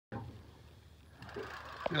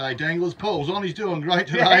G'day Danglers, Paul's on, he's doing great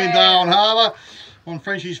today in Darwin Harbour on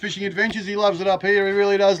Frenchys fishing adventures. He loves it up here, he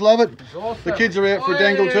really does love it. Awesome. The kids are out for a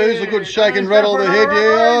dangle too, it's a good shake and rattle of the head.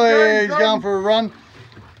 Yeah, he's going for a run.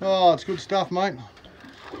 Oh, it's good stuff, mate.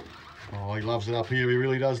 Oh, he loves it up here, he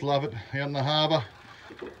really does love it out in the harbour.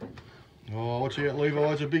 Oh, watch out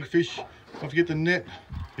Levi, it's a big fish. Don't forget the net.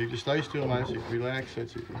 Keep you stay still, mate. That's it. Relax,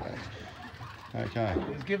 that's it, relax. Okay.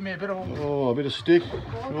 He's giving me a bit of... Oh, a bit of stick.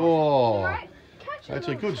 Oh, that's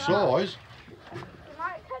a good size.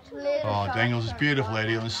 Oh, Dangles is beautiful out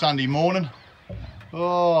here on a Sunday morning.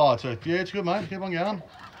 Oh, yeah, it's good, mate. Keep on going.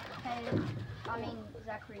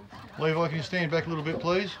 Levi, can you stand back a little bit,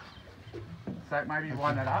 please? So maybe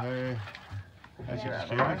wind that up. That's it. Just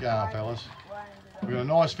keep it going, fellas. We've got a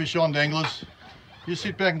nice fish on, Danglers. Just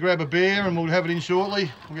sit back and grab a beer and we'll have it in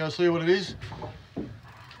shortly. We'll go see what it is.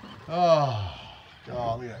 Oh,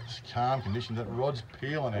 God, look at that. It's calm conditions. That rod's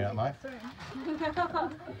peeling out, mate.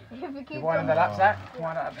 You're winding that up, Zach?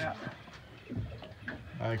 Wind it up now.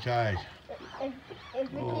 Okay.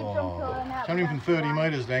 Oh, coming in from 30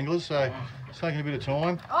 metres, Danglers, so it's taking a bit of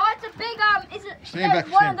time. Oh, it's a big, is it stand back,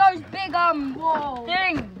 one of those big,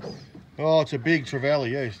 things? Oh, it's a big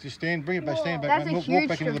trevally, yes. Just stand, bring it back, stand back. That's Walk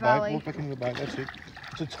back into the boat, walk back into the boat, that's it.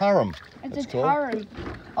 It's a turrum. It's a turrum.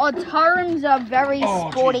 Oh, turrums are very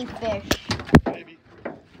sporty fish. Baby.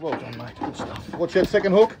 Well done, mate, good stuff. Watch that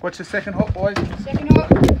second hook. What's your second hook, boys? Second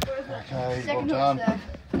hook. Okay, well done.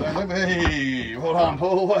 Hey, well done,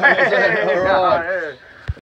 Paul. All right.